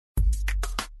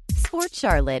Sports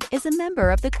Charlotte is a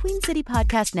member of the Queen City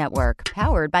Podcast Network,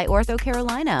 powered by Ortho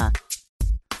Carolina.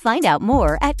 Find out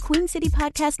more at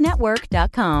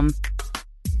queencitypodcastnetwork.com.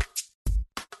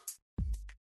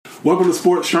 Welcome to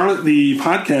Sports Charlotte, the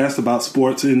podcast about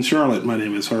sports in Charlotte. My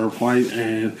name is Herb White,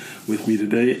 and with me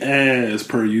today, as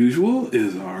per usual,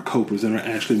 is our co-presenter,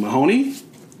 Ashley Mahoney.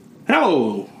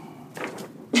 Hello!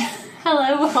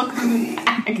 Hello, welcome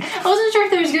back. I wasn't sure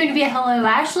if there was going to be a hello,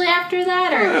 Ashley, after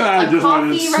that, or I just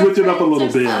wanted to switch it up a little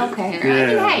bit. Okay,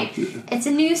 yeah. Hey, it's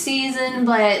a new season,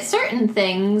 but certain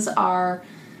things are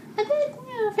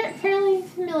fairly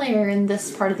familiar in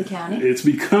this part of the county. It's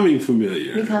becoming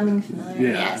familiar.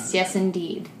 Yeah. Yes,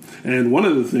 indeed. And one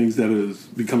of the things that is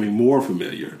becoming more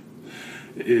familiar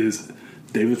is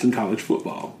Davidson college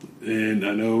football. And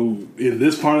I know in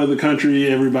this part of the country,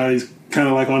 everybody's kind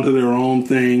of like onto their own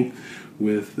thing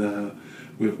with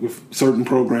certain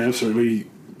programs, certainly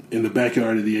in the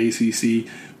backyard of the ACC.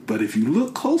 But if you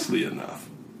look closely enough,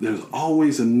 there's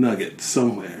always a nugget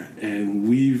somewhere. And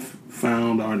we've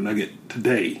found our nugget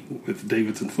today with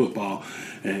Davidson football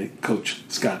and Coach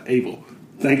Scott Abell.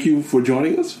 Thank you for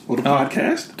joining us for the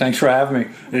podcast. Thanks for having me.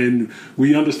 And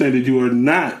we understand that you are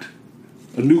not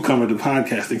a newcomer to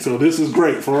podcasting, so this is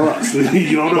great for us.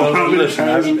 You don't know how many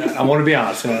times. I want to be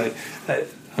honest.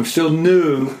 I'm still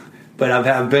new, but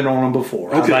I've been on them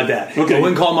before. How about that? Okay. I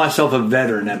wouldn't call myself a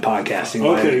veteran at podcasting.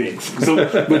 Okay.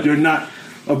 But you're not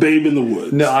a babe in the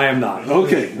woods. No, I am not.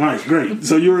 Okay. All right. Great.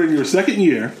 So you're in your second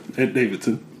year at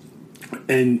Davidson,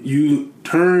 and you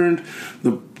turned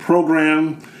the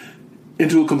program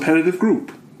into a competitive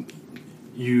group.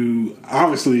 You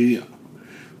obviously,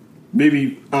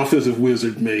 maybe offensive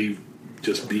wizard may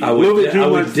just be a little bit too much.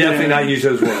 I would definitely not use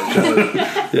those words.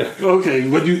 Yeah. Okay,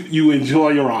 but you enjoy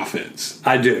your offense.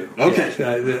 I do. Okay.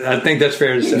 Yes. I think that's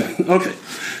fair to say. Okay.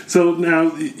 So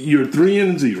now you're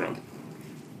 3-0.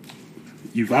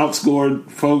 You've outscored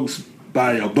folks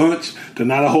by a bunch to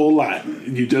not a whole lot.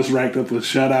 You just racked up a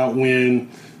shutout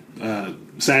win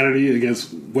Saturday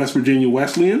against West Virginia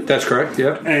Wesleyan. That's correct,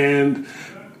 yeah. And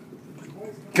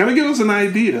kind of give us an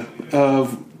idea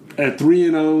of, at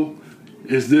 3-0,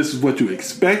 is this what you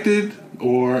expected,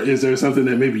 or is there something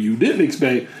that maybe you didn't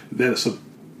expect that's a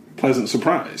pleasant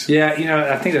surprise? Yeah,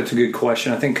 I think that's a good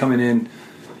question. I think coming in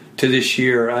to this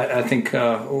year, I think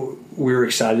we were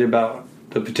excited about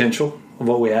the potential of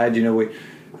what we had. We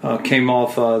came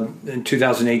off in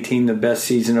 2018 the best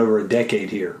season over a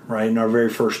decade here, right, in our very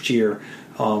first year.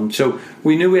 So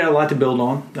we knew we had a lot to build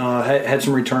on. Had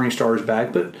some returning starters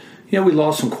back, but we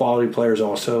lost some quality players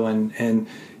also, and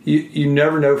you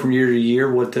never know from year to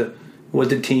year what the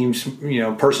team's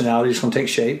personality is going to take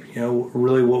shape.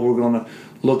 Really what we're going to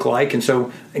look like, and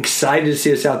so excited to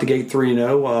see us out the gate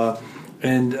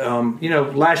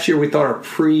 3-0. Last year we thought our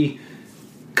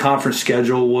pre-conference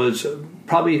schedule was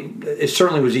it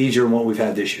certainly was easier than what we've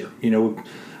had this year.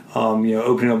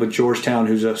 Opening up with Georgetown,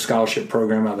 who's a scholarship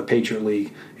program out of the Patriot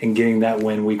League, and getting that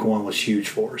win week 1 was huge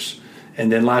for us.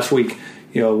 And then last week,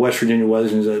 West Virginia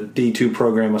Wesleyan is a D2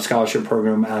 program, a scholarship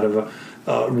program out of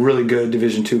a really good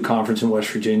Division II conference in West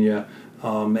Virginia,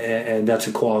 and that's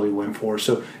a quality win for us.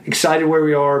 So excited where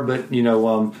we are, but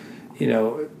 3-0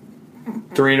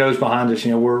 is behind us.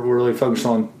 We're really focused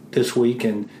on this week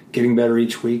and getting better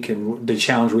each week and the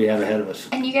challenge we have ahead of us.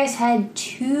 And you guys had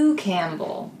 2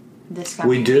 Campbell this coming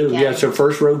We do, weekend. yeah. So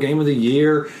first road game of the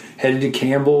year, headed to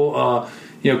Campbell.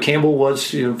 Campbell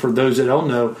was, for those that don't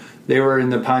know, they were in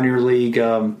the Pioneer League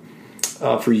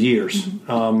for years,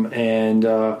 and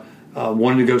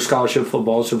wanted to go scholarship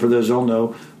football. So for those that don't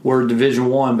know, we're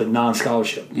Division I, but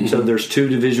non-scholarship. Mm-hmm. So there's 2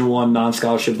 Division I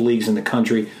non-scholarship leagues in the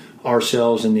country,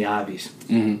 ourselves and the Ivies.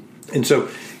 Mm-hmm. And so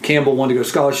Campbell wanted to go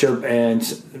scholarship and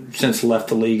since left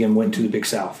the league and went to the Big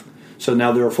South. So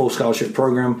now they're a full scholarship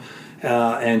program.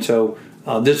 And so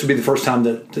this will be the first time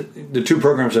that the 2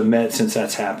 programs have met since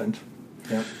that's happened.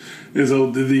 Yeah. And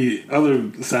so the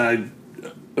other side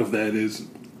of that is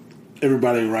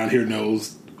everybody around here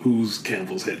knows who's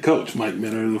Campbell's head coach, Mike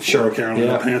Minner, the former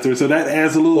Carolina Panthers. So that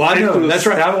adds a little. Well, I know that's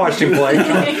right. I watched him play.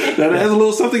 That adds a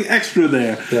little something extra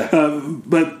there. Yeah.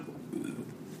 But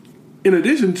in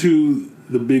addition to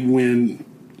the big win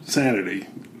Saturday,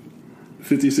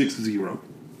 56-0.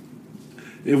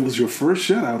 It was your first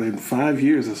shutout in 5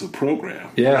 years as a program.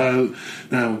 Yeah.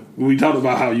 Now, we talked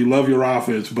about how you love your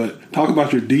offense, but talk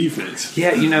about your defense.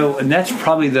 Yeah, and that's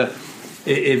probably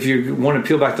if you want to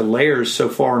peel back the layers so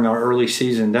far in our early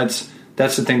season, that's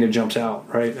the thing that jumps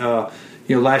out, right?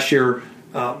 Last year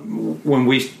when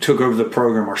we took over the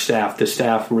program, the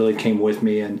staff really came with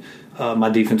me, and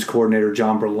my defense coordinator,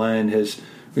 John Berlin,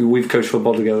 we've coached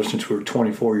football together since we were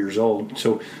 24 years old.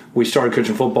 So we started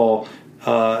coaching football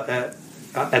at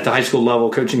the high school level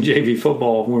coaching JV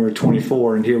football when we were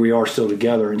 24, and here we are still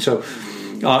together. And so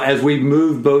as we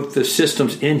moved both the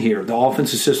systems in here, the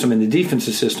offensive system and the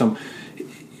defensive system,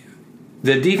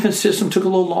 the defense system took a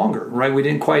little longer, right? We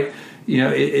didn't quite,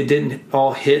 it didn't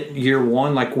all hit year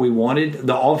one like we wanted.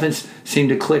 The offense seemed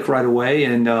to click right away,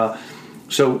 and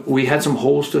so we had some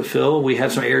holes to fill. We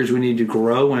had some areas we needed to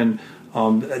grow, and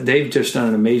they've just done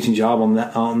an amazing job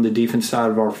on the defense side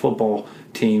of our football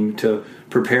team to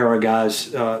prepare our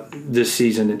guys this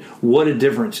season. And what a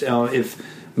difference. If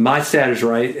my stat is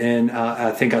right, and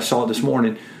I think I saw it this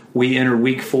morning, we entered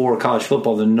week 4 of college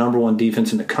football, the number 1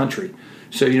 defense in the country.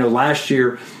 So, last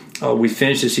year we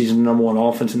finished the season the number 1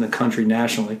 offense in the country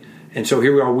nationally. And so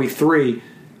here we are, week 3.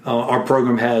 Our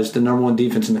program has the number 1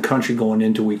 defense in the country going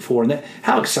into week 4. And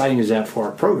how exciting is that for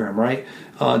our program, right?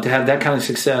 To have that kind of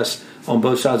success on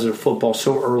both sides of the football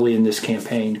so early in this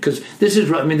campaign. Because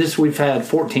we've had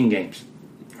 14 games,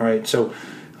 all right? So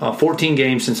 14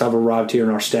 games since I've arrived here,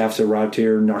 and our staff's arrived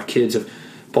here, and our kids have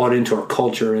bought into our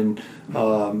culture. And,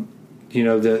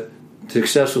 the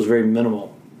success was very minimal.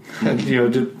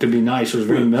 To be nice, was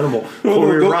very minimal before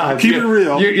we arrived. Keep it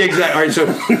real. Exactly. All right. So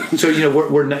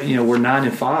we're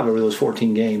 9-5 over those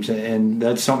 14 games, and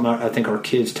that's something I think our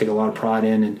kids take a lot of pride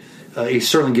in, and it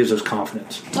certainly gives us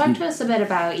confidence. Talk to us a bit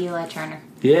about Eli Turner.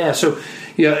 Yeah. So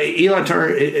Eli Turner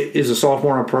is a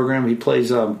sophomore in our program. He plays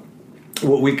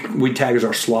what we tag as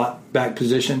our slot back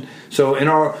position. So in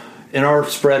our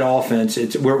spread offense,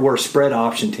 we're a spread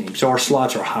option team. So our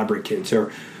slots are hybrid kids.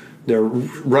 They're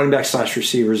running back /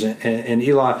 receivers, and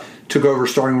Eli took over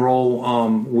starting role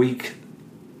week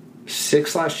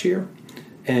 6 last year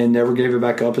and never gave it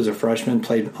back up as a freshman,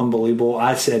 played unbelievable.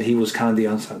 I said he was kind of the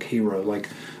unsung hero. Like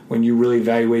when you really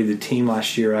evaluated the team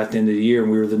last year at the end of the year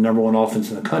and we were the number 1 offense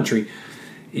in the country,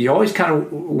 you always kind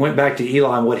of went back to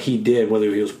Eli and what he did, whether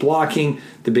he was blocking,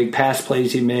 the big pass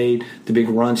plays he made, the big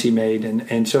runs he made.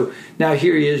 And so now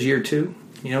here he is, year 2.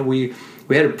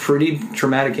 We had a pretty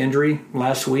traumatic injury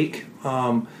last week.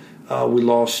 We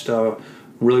lost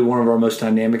really one of our most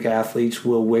dynamic athletes,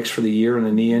 Will Wicks, for the year in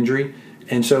a knee injury.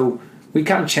 And so we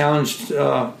kind of challenged,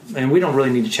 and we don't really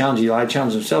need to challenge Eli. He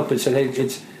challenged himself, but said, hey,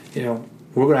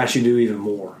 we're going to actually do even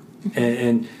more.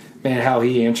 And man, how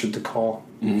he answered the call.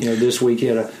 Mm-hmm. This week he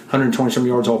had 120-some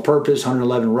yards all-purpose,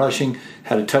 111 rushing,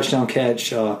 had a touchdown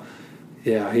catch.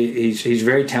 He's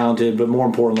very talented, but more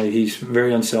importantly, he's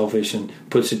very unselfish and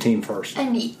puts the team first.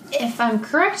 And if I'm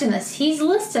correct in this, he's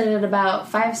listed at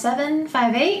about 5'7",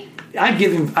 5'8". I'd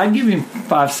give him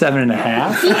 5'7" and a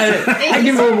half. I'd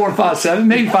give him a little more 5'7",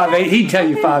 maybe 5'8". He'd tell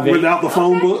you 5'8". Without the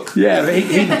phone book? Yeah, but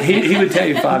he would tell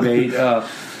you 5'8".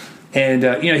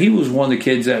 He was one of the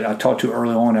kids that I talked to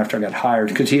early on after I got hired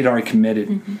because he had already committed.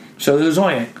 Mm-hmm. So there was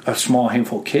only a small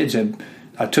handful of kids that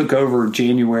I took over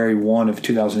January 1 of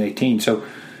 2018. So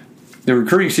the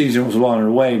recruiting season was well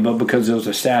underway, but because there was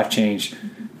a staff change,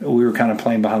 we were kind of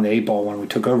playing behind the 8 ball when we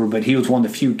took over. But he was one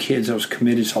of the few kids that was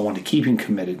committed, so I wanted to keep him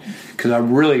committed. Because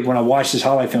when I watched his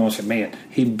highlight film, I said, man,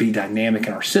 he'd be dynamic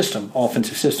in our system,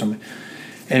 offensive system.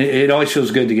 And it always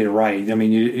feels good to get it right. I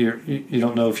mean, you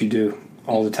don't know if you do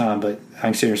all the time, but I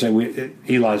can sit here and say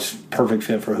Eli's perfect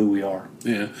fit for who we are.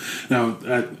 Yeah. Now,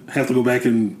 I have to go back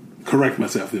and correct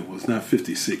myself. It was not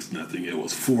 56-0. It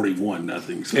was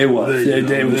 41-0. So it was.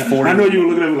 It was 40. I know you were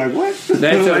looking at me like, what? Is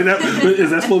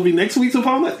that supposed to be next week's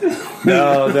opponent?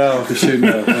 No. It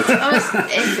shouldn't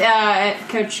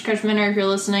Coach Minner, if you're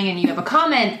listening and you have a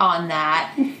comment on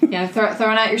that,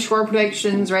 throwing out your score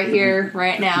predictions right here,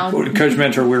 right now. Coach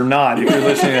Mentor, we're not. If you're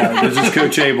listening, this is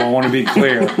Coach Abell. I want to be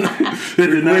clear.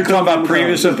 We're talking about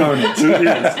previous opponents.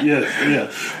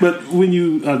 Yes. But when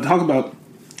you talk about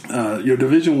your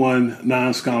Division I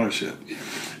non-scholarship,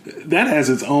 that has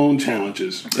its own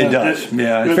challenges. It does. It's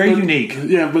very unique.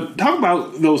 Yeah, but talk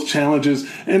about those challenges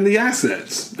and the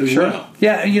assets as well.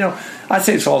 Yeah, I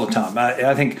say this all the time.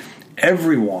 I think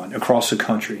everyone across the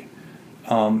country,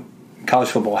 college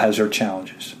football has their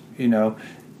challenges,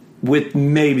 with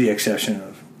maybe the exception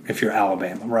of if you're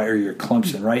Alabama, right, or you're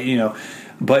Clemson, right,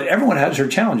 but everyone has their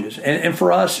challenges. And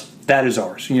for us, that is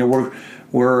ours.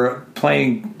 We're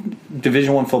playing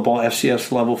Division I football,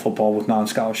 FCS level football with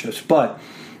non-scholarships. But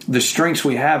the strengths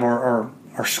we have are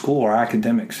our school, our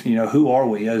academics. Who are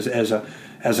we as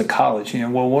a college?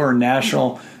 We're a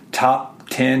national top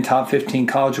 10, top 15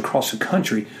 college across the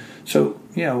country. So,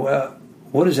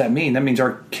 what does that mean? That means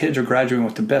our kids are graduating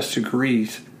with the best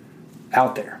degrees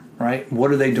out there, right?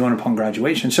 What are they doing upon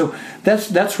graduation? So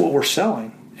that's what we're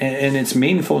selling. And it's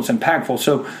meaningful, it's impactful.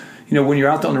 So, when you're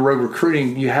out there on the road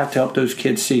recruiting, you have to help those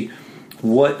kids see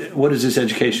what does this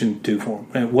education do for them?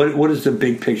 And what is the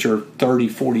big picture 30,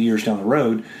 40 years down the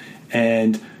road?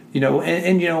 And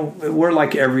we're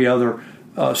like every other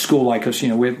school like us.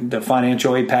 We have the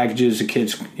financial aid packages. The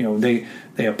kids,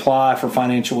 they apply for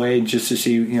financial aid just to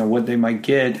see what they might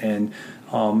get, and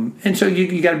so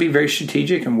you got to be very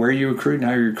strategic in where you recruit and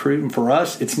how you recruit. And for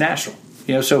us, it's national.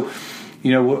 So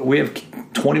we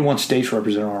have 21 states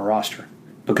represented on our roster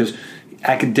because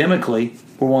academically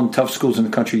we're one of the toughest schools in the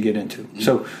country to get into.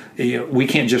 So we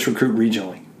can't just recruit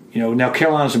regionally. Now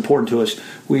Carolina's important to us.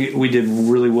 We did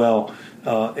really well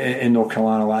in North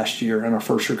Carolina last year in our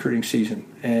first recruiting season,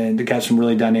 and they got some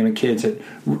really dynamic kids that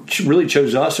really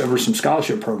chose us over some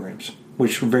scholarship programs,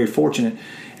 which we're very fortunate.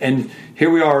 And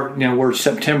here we are, we're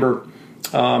September,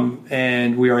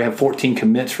 and we already have 14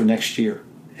 commits for next year.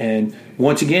 And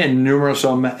once again, numerous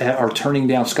of them are turning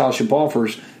down scholarship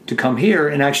offers to come here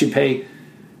and actually pay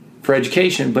for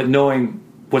education, but knowing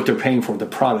what they're paying for, the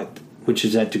product, which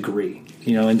is that degree.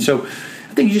 And so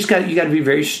I think you got to be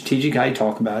very strategic how you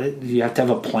talk about it. You have to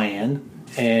have a plan.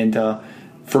 And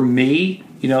for me,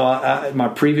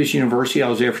 my previous university, I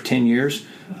was there for 10 years.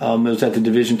 It was at the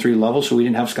Division III level, so we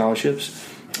didn't have scholarships.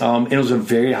 It was a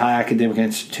very high academic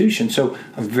institution, so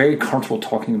I'm very comfortable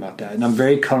talking about that. And I'm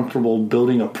very comfortable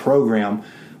building a program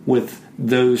with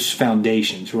those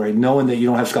foundations, right? Knowing that you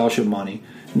don't have scholarship money,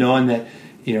 knowing that,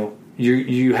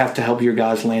 you have to help your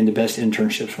guys land the best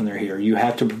internships when they're here. You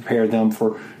have to prepare them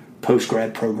for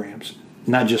post-grad programs,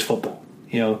 not just football.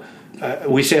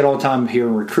 We say it all the time here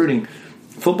in recruiting,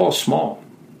 football's small.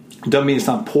 Doesn't mean it's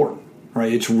not important,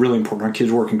 right? It's really important. Our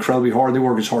kids work incredibly hard. They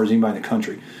work as hard as anybody in the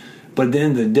country. But at the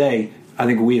end of the day, I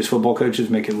think we as football coaches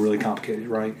make it really complicated,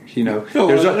 right?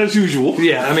 As usual.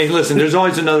 Yeah, I mean, listen, there's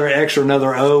always another X or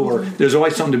another O, or there's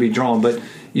always something to be drawn. But,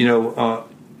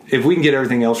 if we can get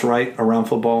everything else right around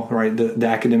football, right, the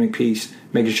academic piece,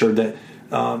 making sure that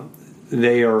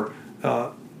they are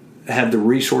have the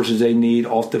resources they need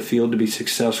off the field to be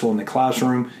successful in the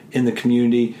classroom, in the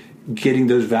community, getting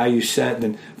those values set,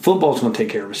 then football's going to take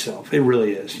care of itself. It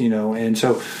really is, And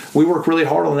so we work really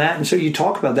hard on that. And so you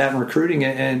talk about that in recruiting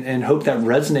and hope that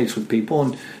resonates with people.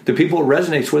 And the people it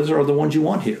resonates with are the ones you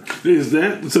want here. Is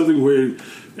that something where,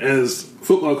 as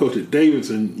football coach at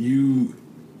Davidson, you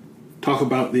talk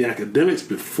about the academics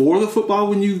before the football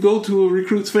when you go to a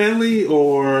recruit's family,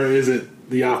 or is it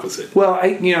the opposite? Well,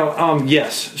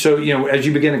 yes. So, as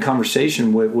you begin a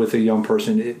conversation with a young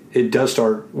person, it does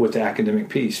start with the academic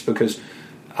piece, because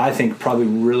I think probably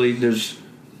really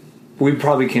we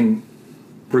probably can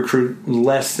recruit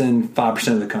less than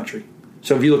 5% of the country.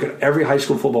 So if you look at every high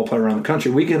school football player around the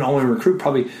country, we can only recruit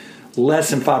probably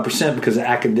less than 5% because of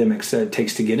academics that it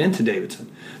takes to get into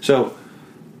Davidson. So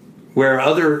where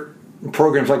other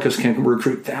programs like us can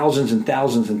recruit thousands and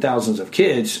thousands and thousands of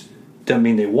kids, doesn't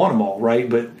mean they want them all, right?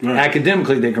 But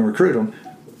academically, they can recruit them.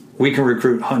 We can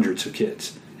recruit hundreds of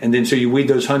kids. And then so you weed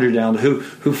those 100 down to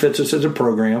who fits us as a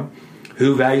program,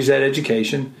 who values that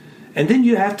education. And then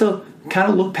you have to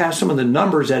kind of look past some of the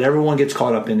numbers that everyone gets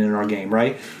caught up in our game,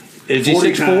 right? Is he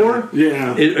 6'4"?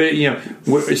 Yeah.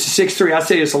 It's 6'3". I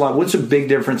say this a lot. What's the big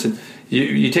difference in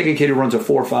you take a kid who runs a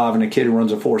 4.5 and a kid who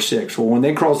runs a 4.6. Well, when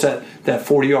they cross that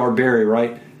 40-yard barrier,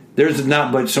 right, there's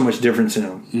not but so much difference in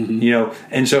them, Mm-hmm.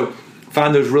 And so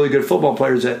find those really good football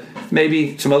players that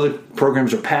maybe some other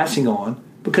programs are passing on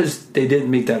because they didn't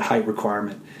meet that height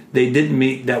requirement. They didn't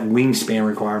meet that wingspan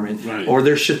requirement. Right. Or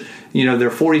their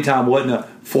 40 time wasn't a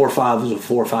 4.5, it was a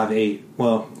 4.58.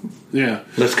 Well, yeah,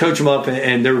 let's coach them up,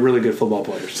 and they're really good football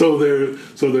players. So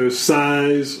their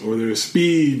size or their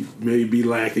speed may be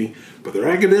lacking, but their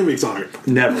academics aren't.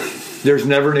 Never. There's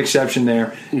never an exception there,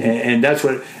 Mm-hmm. and that's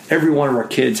what every one of our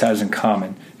kids has in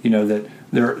common. That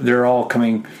they're all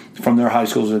coming from their high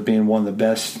schools as being one of the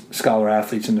best scholar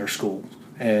athletes in their school,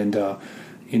 and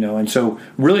and so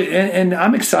really, and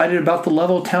I'm excited about the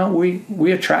level of talent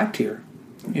we attract here.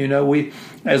 We,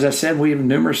 as I said, we have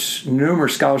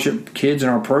numerous scholarship kids in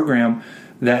our program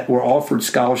that were offered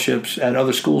scholarships at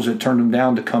other schools that turned them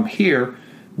down to come here,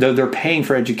 though they're paying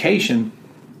for education,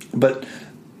 but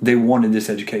they wanted this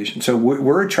education. So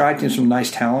we're attracting some nice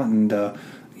talent,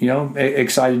 and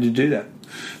excited to do that.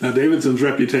 Now, Davidson's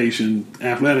reputation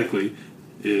athletically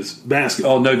is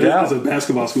basketball. Oh, no doubt. It's a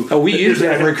basketball school. Oh, we use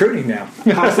that in recruiting now.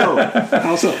 How so?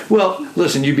 How so? Well,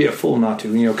 listen, you'd be a fool not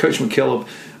to. Coach McKillop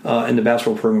in the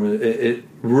basketball program, it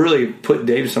really put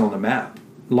Davidson on the map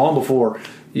long before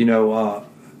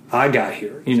I got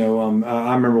here. I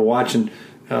remember watching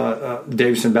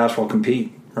Davidson basketball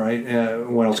compete, right,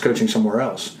 when I was coaching somewhere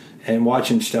else, and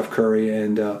watching Steph Curry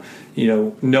and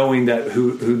knowing that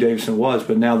who Davidson was.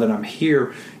 But now that I'm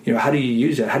here, how do you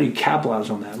use that? How do you capitalize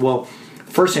on that? Well,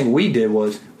 first thing we did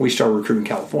was we started recruiting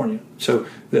California. So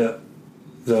the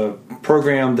the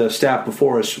program, the staff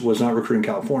before us was not recruiting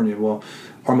California. Well,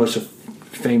 our most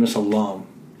famous alum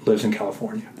lives in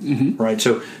California, right?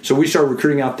 So we started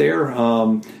recruiting out there.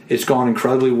 It's gone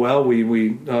incredibly well.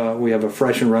 We have a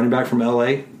freshman running back from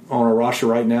LA on our roster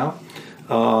right now,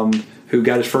 who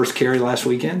got his first carry last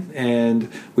weekend, and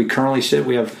we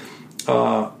have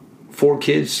 4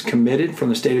 kids committed from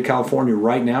the state of California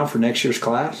right now for next year's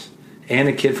class, and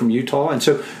a kid from Utah. And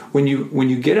so when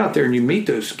you get out there and you meet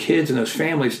those kids and those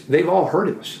families, they've all heard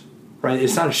of us, right?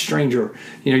 It's not a stranger.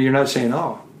 You're not saying,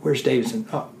 "Oh, where's Davidson?"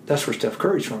 "Oh, that's where Steph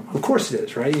Curry's from." Of course it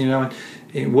is, right?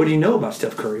 And what do you know about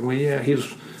Steph Curry? Well, yeah, he was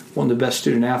one of the best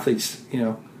student athletes,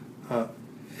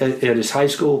 at his high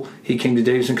school. He came to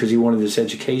Davidson because he wanted this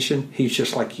education. He's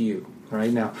just like you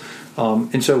right now.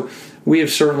 And so we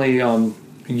have certainly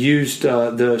used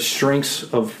the strengths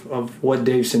of what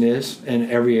Davidson is in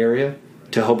every area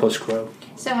to help us grow.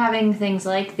 So having things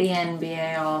like the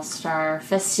NBA All-Star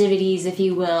festivities, if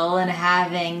you will, and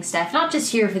having Steph not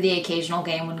just here for the occasional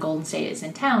game when Golden State is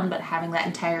in town, but having that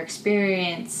entire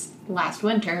experience last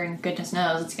winter, and goodness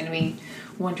knows it's going to be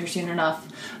winter soon enough.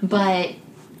 But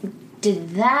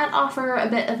did that offer a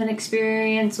bit of an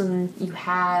experience when you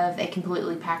have a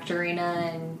completely packed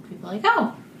arena and people are like,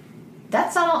 oh,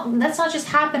 that's not just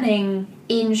happening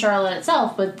in Charlotte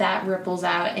itself, but that ripples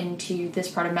out into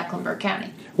this part of Mecklenburg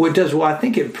County? Well, it does. Well, I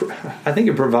think it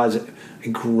provides a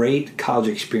great college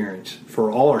experience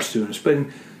for all our students, but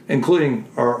including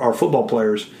our football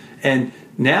players. And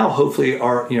now, hopefully,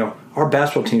 our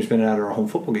basketball team's been out at our home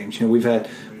football games.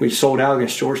 We've sold out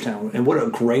against Georgetown, and what a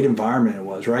great environment it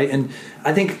was, right? And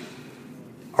I think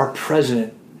our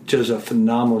president does a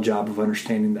phenomenal job of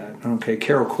understanding that. Okay,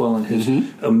 Carol Quillen is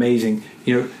amazing.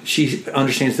 She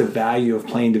understands the value of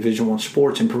playing Division I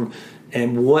sports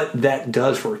and what that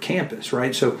does for a campus,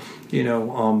 right? So,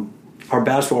 our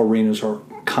basketball arenas are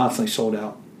constantly sold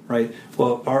out, right?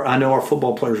 Well, I know our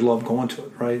football players love going to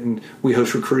it, right? And we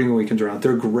host recruiting weekends around.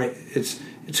 They're great. It's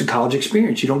a college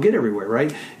experience you don't get everywhere,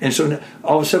 right? And so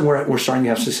all of a sudden we're starting to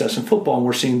have success in football, and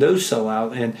we're seeing those sell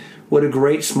out. And what a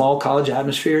great small college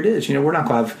atmosphere it is. We're not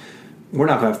going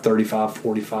to have 35,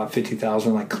 45,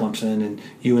 50,000 like Clemson and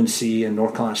UNC and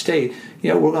North Carolina State.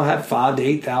 We're going to have 5,000 to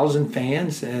 8,000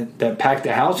 fans that pack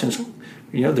the house, and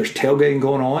there's tailgating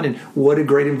going on, and what a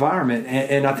great environment.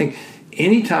 And I think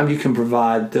anytime you can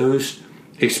provide those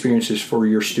experiences for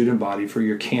your student body, for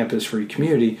your campus, for your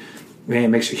community, man, it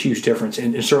makes a huge difference.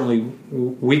 And certainly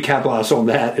we capitalize on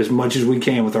that as much as we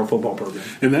can with our football program.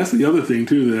 And that's the other thing,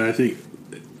 too, that I think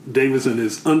Davidson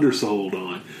is undersold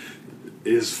on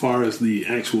as far as the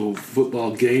actual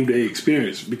football game day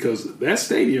experience, because that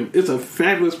stadium is a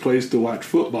fabulous place to watch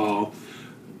football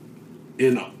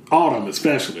in autumn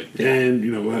especially. Yeah.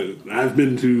 And, I've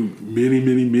been to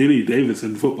many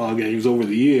Davidson football games over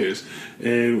the years.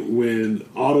 And when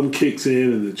autumn kicks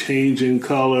in and the change in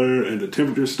color and the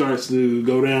temperature starts to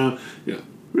go down,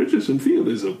 Richardson Field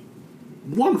is a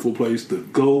wonderful place to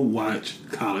go watch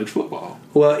college football.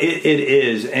 Well, it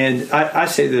is. And I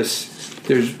say this,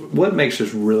 there's what makes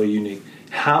us really unique.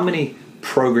 How many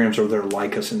programs are there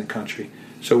like us in the country?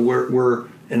 So we're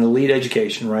an elite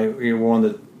education, right? We're one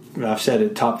of the, I've said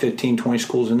it, top 15, 20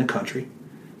 schools in the country,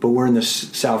 but we're in the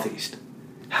Southeast.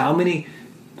 How many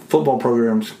football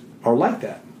programs are like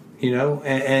that?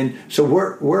 And so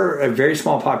we're a very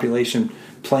small population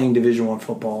playing Division I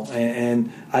football,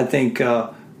 and I think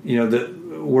that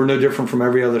we're no different from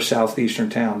every other southeastern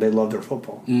town. They love their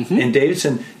football, and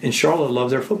Davidson and Charlotte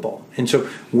love their football, and so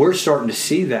we're starting to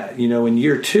see that. In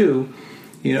year 2,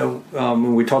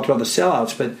 when we talked about the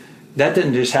sellouts, but that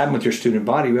didn't just happen with your student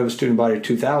body. We have a student body of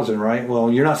 2,000, right? Well,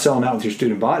 you're not selling out with your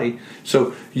student body.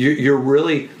 So you're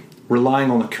really relying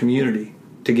on the community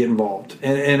to get involved.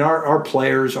 And our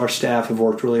players, our staff have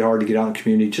worked really hard to get out in the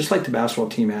community, just like the basketball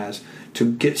team has,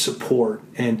 to get support.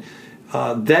 And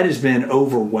that has been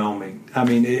overwhelming. I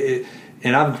mean,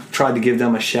 and I've tried to give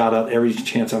them a shout-out every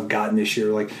chance I've gotten this year.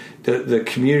 Like, the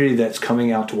community that's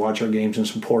coming out to watch our games and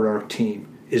support our team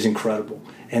is incredible.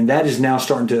 And that is now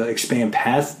starting to expand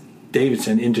past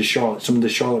Davidson into Charlotte. Some of the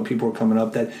Charlotte people are coming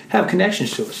up that have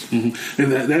connections to us. And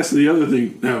that's the other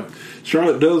thing. Now,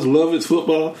 Charlotte does love its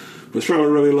football, but Charlotte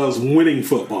really loves winning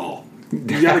football.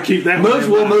 You got to keep that.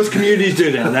 Most communities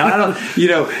do that. Now, I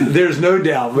don't. There's no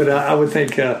doubt, but I would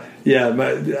think, but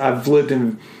I've lived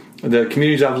in the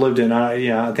communities I've lived in.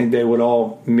 I think they would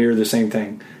all mirror the same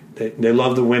thing. They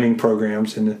love the winning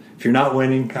programs, and if you're not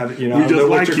winning, I don't know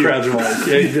what your crowds are like.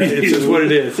 It's just what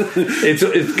it is.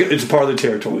 It's part of the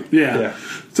territory. Yeah.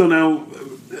 So now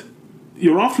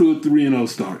you're off to a 3-0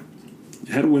 start.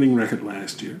 You had a winning record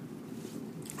last year.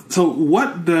 So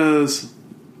what does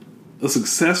a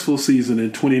successful season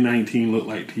in 2019 look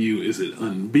like to you? Is it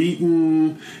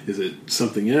unbeaten? Is it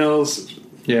something else?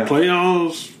 Yeah.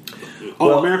 Playoffs?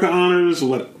 All-America honors?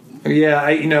 What? Yeah,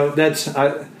 that's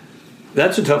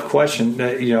a tough question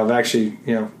that, I've actually,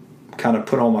 kind of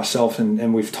put on myself,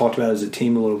 and we've talked about it as a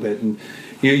team a little bit. And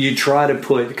you try to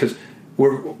put, because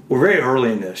we're very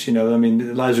early in this,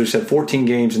 as we said, 14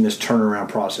 games in this turnaround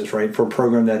process, right, for a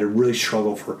program that had really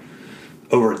struggled for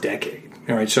over a decade.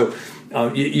 All right, so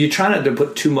you try not to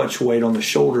put too much weight on the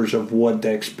shoulders of what the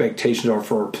expectations are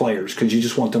for our players, because you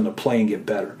just want them to play and get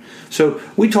better. So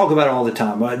we talk about it all the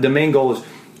time. The main goal is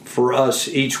for us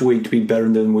each week to be better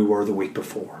than we were the week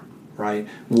before. Right?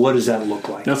 What does that look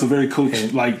like? That's a very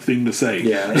coach-like thing to say.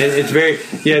 Yeah, it's very.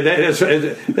 Yeah, that's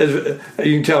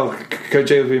you can tell Coach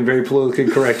A was being very politically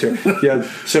correct here. Yeah.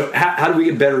 So how do we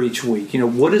get better each week?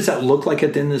 What does that look like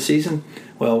at the end of the season?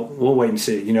 Well, we'll wait and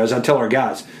see. As I tell our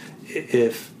guys,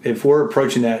 if we're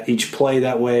approaching that each play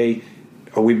that way,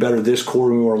 are we better this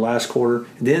quarter than we were last quarter?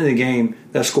 At the end of the game,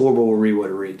 that scoreboard will read what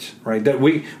it reads. Right? That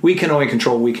we can only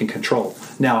control what we can control.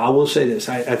 Now, I will say this: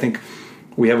 I think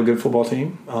we have a good football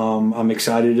team. I'm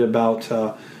excited about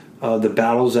the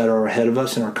battles that are ahead of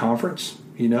us in our conference.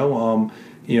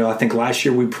 I think last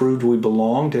year we proved we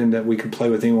belonged and that we could play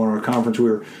with anyone in our conference. We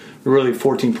were really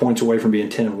 14 points away from being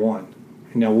 10-1.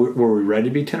 Now, were we ready to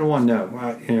be 10-1?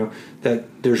 No.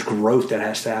 That there's growth that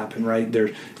has to happen, right?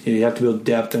 You have to build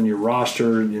depth on your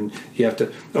roster, and you have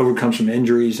to overcome some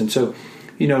injuries. And so,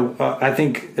 I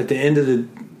think at the end of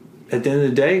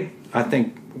the day, I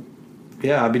think.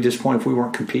 Yeah, I'd be disappointed if we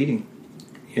weren't competing,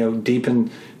 deep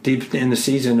in the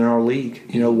season in our league.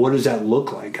 What does that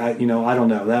look like? I don't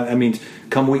know. That means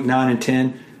come week 9 and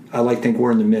 10, I like to think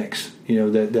we're in the mix.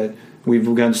 That we've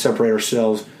begun to separate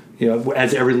ourselves,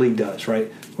 as every league does,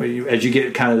 right? As you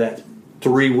get kind of that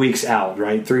 3 weeks out,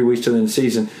 right? 3 weeks to the end of the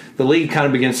season, the league kind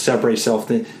of begins to separate itself,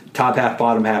 the top half,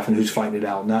 bottom half, and who's fighting it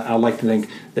out. And I like to think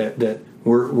that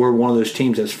we're one of those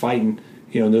teams that's fighting,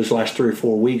 in those last 3 or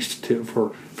 4 weeks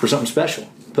for something special.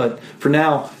 But for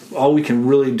now, all we can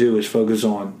really do is focus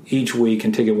on each week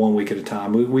and take it 1 week at a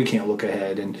time. We can't look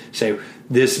ahead and say,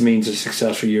 this means a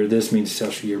successful year, this means a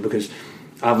successful year, because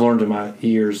I've learned in my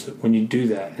years that when you do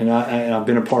that, and I've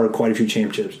been a part of quite a few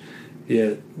championships,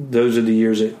 those are the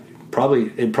years that probably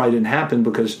didn't happen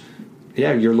because,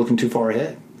 you're looking too far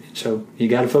ahead. So you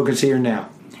got to focus here and now.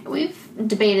 We've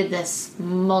debated this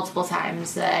multiple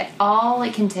times that all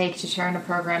it can take to turn a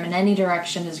program in any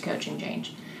direction is a coaching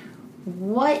change.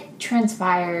 What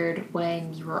transpired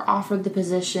when you were offered the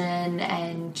position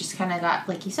and just kind of got,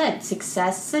 like you said,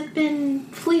 success had been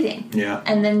fleeting? Yeah.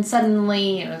 And then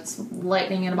suddenly, it's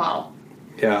lightning in a bottle.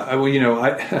 Yeah.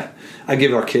 I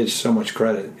give our kids so much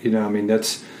credit.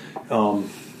 That's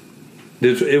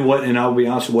it wasn't, and I'll be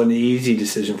honest, it wasn't an easy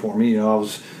decision for me. I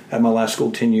was at my last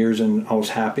school 10 years and I was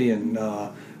happy. And, I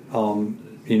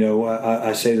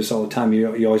say this all the time.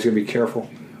 You always got to be careful.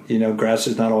 Grass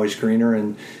is not always greener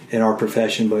in our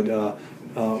profession, but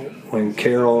when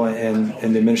Carol and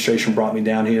the administration brought me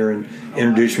down here and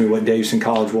introduced me to what Davidson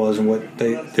College was and what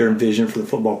their vision for the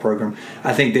football program,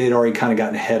 I think they had already kind of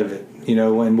gotten ahead of it.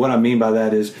 And what I mean by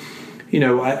that is,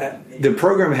 the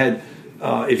program had,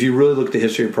 if you really look at the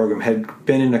history of the program, had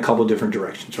been in a couple different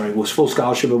directions, right? It was full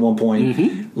scholarship at one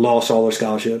point, lost all their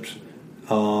scholarships,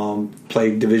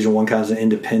 played Division I kind of as an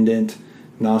independent,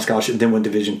 non-scholarship, then went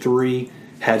Division III,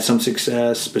 had some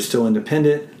success, but still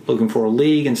independent, looking for a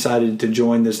league, and decided to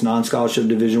join this non-scholarship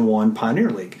Division I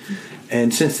Pioneer League.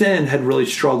 And since then had really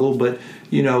struggled, but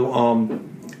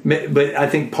I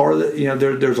think part of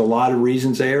the, there's a lot of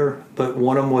reasons there, but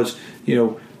one of them was,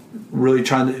 really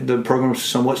the program was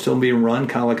somewhat still being run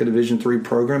kind of like a Division III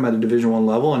program at a Division I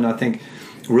level. And I think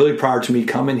really prior to me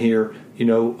coming here,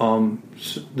 the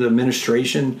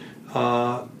administration,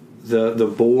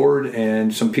 the board,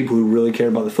 and some people who really care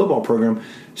about the football program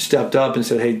stepped up and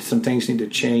said, hey, some things need to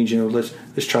change. Let's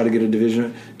try to get a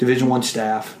Division I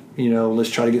staff. Let's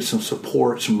try to get some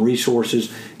support, some resources,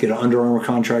 get an Under Armour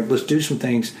contract. Let's do some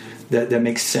things that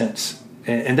make sense.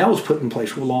 And that was put in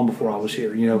place long before I was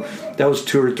here. That was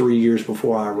 2 or 3 years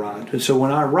before I arrived. And so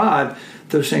when I arrived,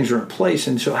 those things are in place.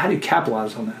 And so how do you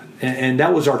capitalize on that? And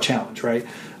that was our challenge, right?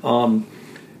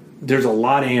 There's a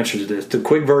lot of answers to this. The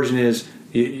quick version is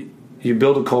you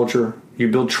build a culture, you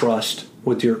build trust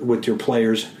with your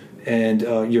players and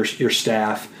your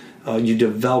staff. You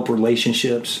develop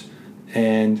relationships,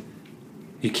 and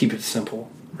you keep it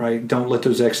simple. Right? Don't let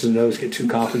those X's and O's get too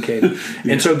complicated.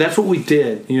 And so that's what we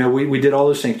did. We did all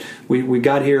those things. We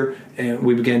got here and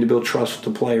we began to build trust with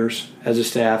the players as a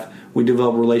staff. We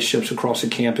developed relationships across the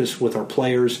campus with our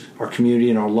players, our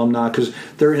community, and our alumni because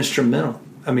they're instrumental.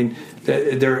 I mean,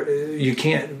 you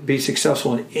can't be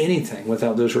successful in anything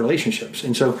without those relationships.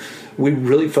 And so we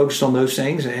really focused on those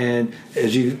things. And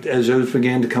as those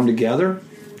began to come together,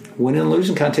 winning and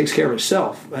losing kind of takes care of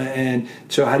itself. And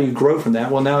so how do you grow from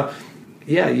that? Well, now,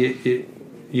 yeah,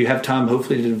 you have time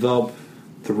hopefully to develop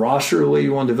the roster the way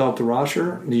you want to develop the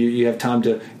roster. You have time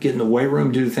to get in the weight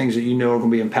room, do the things that you know are going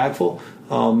to be impactful,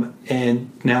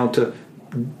 and now to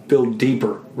build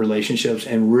deeper relationships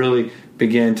and really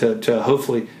begin to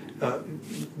hopefully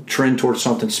trend towards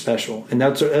something special. And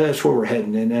that's where we're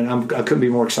heading. And I couldn't be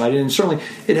more excited. And certainly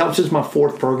it helps. It's my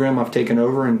fourth program I've taken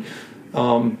over. And,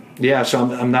 so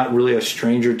I'm not really a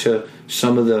stranger to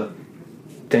some of the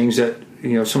things that,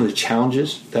 some of the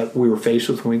challenges that we were faced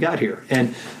with when we got here.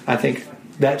 And I think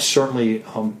that certainly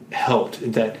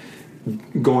helped, that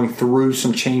going through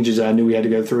some changes that I knew we had to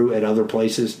go through at other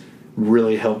places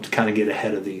really helped kind of get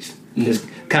ahead of these. Just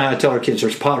kind of tell our kids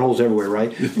there's potholes everywhere,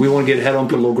 right? We want to get ahead on,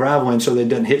 put a little gravel in so they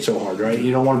doesn't hit so hard, right?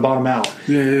 You don't want to bottom out.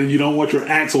 Yeah, you don't want your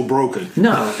axle broken.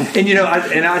 No,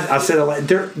 and I said it like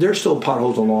there's still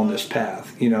potholes along this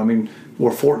path.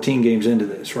 We're 14 games into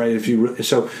this, right?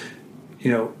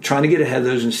 Trying to get ahead of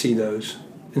those and see those,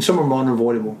 and some of them are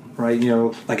unavoidable, right?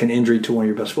 Like an injury to one of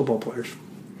your best football players.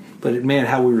 But man,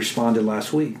 how we responded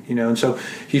last week, and so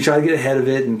you try to get ahead of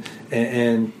it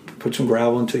and put some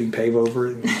gravel until you pave over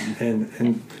it,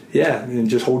 and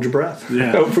just hold your breath.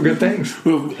 Yeah. Hope for good things.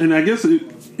 Well, and I guess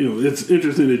it's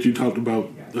interesting that you talked about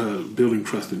building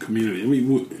trust and community. I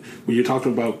mean, when you're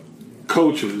talking about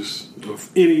coaches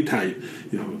of any type,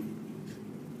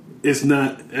 it's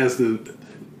not, as the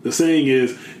saying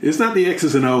is, it's not the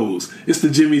X's and O's, it's the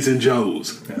Jimmys and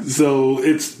Joes. Yeah. So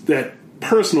it's that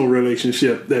personal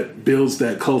relationship that builds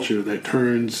that culture that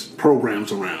turns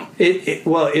programs around. It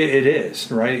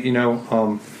is, right?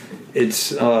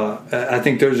 It's I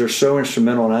think those are so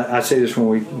instrumental, and I say this when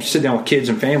we sit down with kids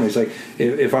and families. Like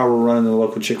if I were running the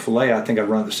local Chick-fil-A, I think I'd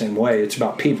run it the same way. It's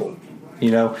about people.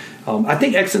 I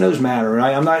think X and O's matter.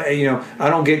 Right? I'm not. I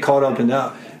don't get caught up in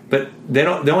that. But they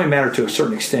only matter to a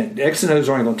certain extent. X and O's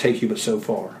are only going to take you but so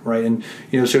far, right? And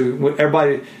so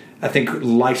everybody, I think,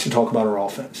 likes to talk about our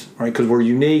offense, right? Because we're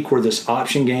unique. We're this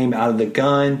option game out of the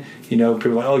gun. People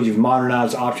are like, oh, you've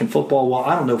modernized option football. Well,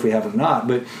 I don't know if we have or not,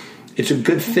 but it's a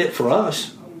good fit for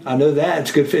us. I know that.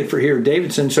 It's a good fit for here at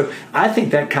Davidson. So I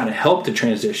think that kind of helped the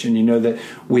transition, that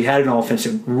we had an offense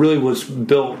that really was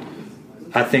built,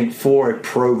 I think, for a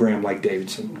program like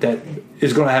Davidson that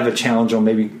is going to have a challenge on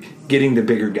maybe getting the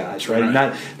bigger guys, right?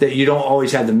 Not that you don't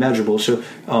always have the measurable. So,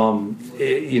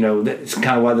 that's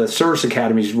kind of why the service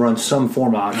academies run some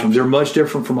form of options. They're much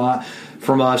different from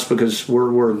us because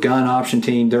we're a gun option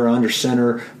team. They're under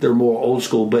center. They're more old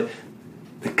school, but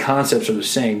the concepts are the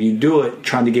same. You do it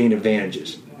trying to gain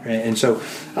advantages, right? And so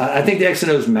I think the X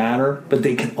and O's matter, but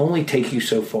they can only take you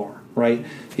so far, right?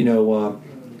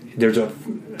 There's a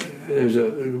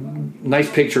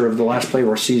nice picture of the last play of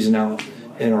our season out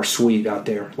in our suite out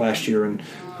there last year, and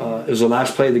it was the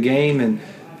last play of the game, and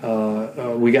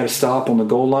we got to stop on the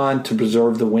goal line to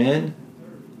preserve the win,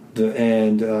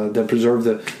 that preserve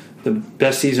the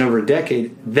best season over a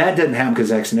decade. That doesn't happen because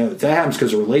of X and O's. That happens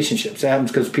because of relationships. That happens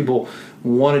because people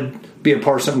want to be a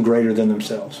part of something greater than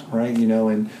themselves, right?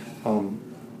 And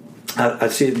I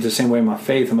see it the same way in my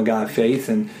faith. I'm a guy of faith,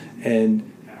 I'm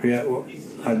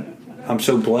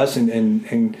so blessed,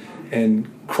 and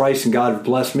Christ and God have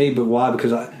blessed me. But why?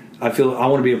 Because I feel I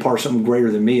want to be a part of something greater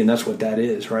than me, and that's what that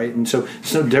is, right? And so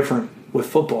it's no different with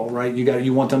football, right?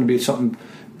 You want them to be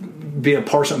a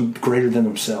part of something greater than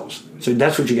themselves. So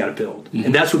that's what you got to build,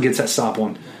 and that's what gets that stop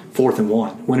on 4th and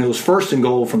 1 when it was 1st and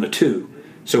goal from the 2.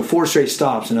 So 4 straight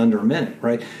stops in under a minute,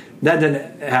 right? That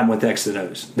doesn't happen with X and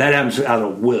O's. That happens out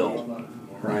of will,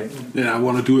 right? Yeah, I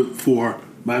want to do it for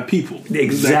my people.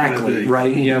 Exactly,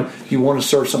 right? You want to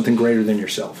serve something greater than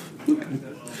yourself. Okay.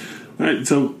 All right,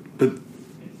 so, but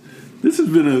this has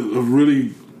been a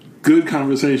really good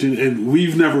conversation, and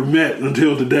we've never met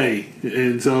until today.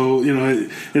 And so,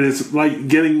 and it's like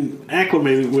getting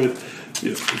acclimated with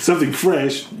something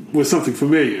fresh with something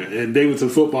familiar. And Davidson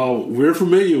football, we're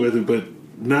familiar with it, but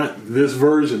not this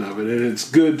version of it. And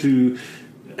it's good to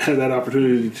have that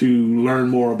opportunity to learn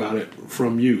more about it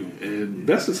from you. And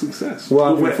best of success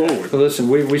moving forward. Listen,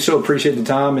 we so appreciate the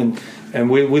time, and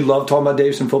we love talking about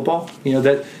Davidson football.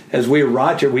 That as we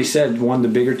arrived here, we said one of the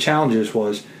bigger challenges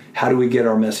was how do we get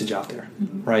our message out there,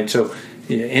 right? So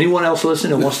anyone else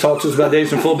listening that wants to talk to us about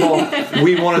Davidson football,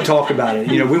 we want to talk about it.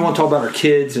 We want to talk about our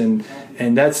kids, and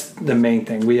that's the main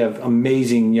thing. We have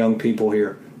amazing young people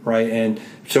here, right? And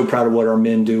so proud of what our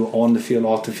men do on the field,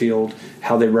 off the field,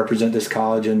 how they represent this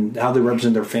college, and how they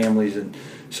represent their families. And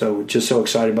So just so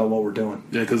excited about what we're doing.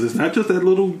 Yeah, because it's not just that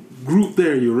little group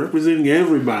there. You're representing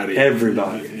everybody.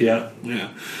 Everybody, yeah. Yeah.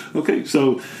 Okay,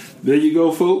 so there you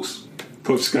go, folks.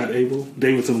 Coach Scott Abell,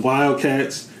 Davidson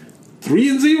Wildcats,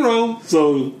 3-0.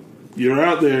 So you're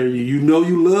out there. You know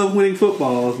you love winning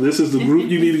football. This is the group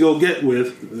you need to go get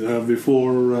with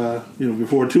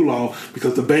before too long,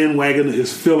 because the bandwagon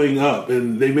is filling up,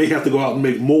 and they may have to go out and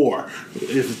make more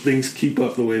if things keep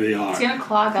up the way they are. It's going to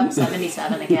clog up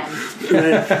 77 again.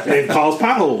 and cause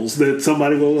potholes that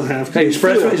somebody will have to. Hey,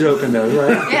 expressway's open though,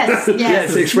 right? Yes.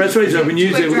 Yes, the expressway's open.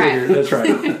 Use it here. That's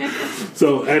right.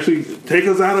 So, actually, take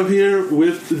us out of here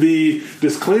with the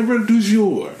disclaimer du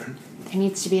jour. There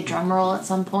needs to be a drum roll at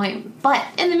some point. But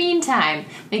in the meantime,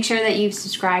 make sure that you've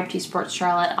subscribed to Sports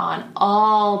Charlotte on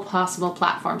all possible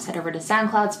platforms. Head over to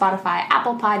SoundCloud, Spotify,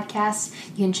 Apple Podcasts.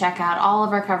 You can check out all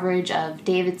of our coverage of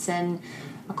Davidson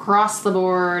across the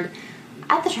board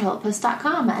at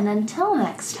thecharlottepost.com. And until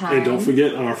next time. And don't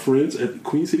forget our friends at the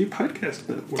Queen City Podcast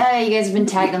Network. You guys have been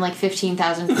tagged in like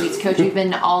 15,000 tweets. Coach, you've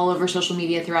been all over social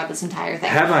media throughout this entire thing.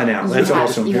 Have I now? That's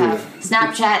awesome. You have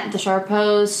Snapchat, The Charlotte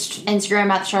Post, Instagram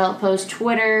at The Charlotte Post,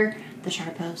 Twitter, The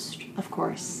Charlotte Post, of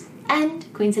course.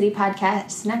 And Queen City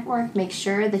Podcast Network. Make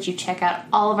sure that you check out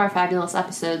all of our fabulous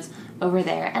episodes over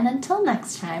there. And until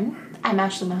next time, I'm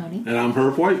Ashley Mahoney. And I'm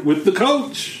Herb White with the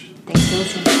coach. Thanks for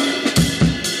listening.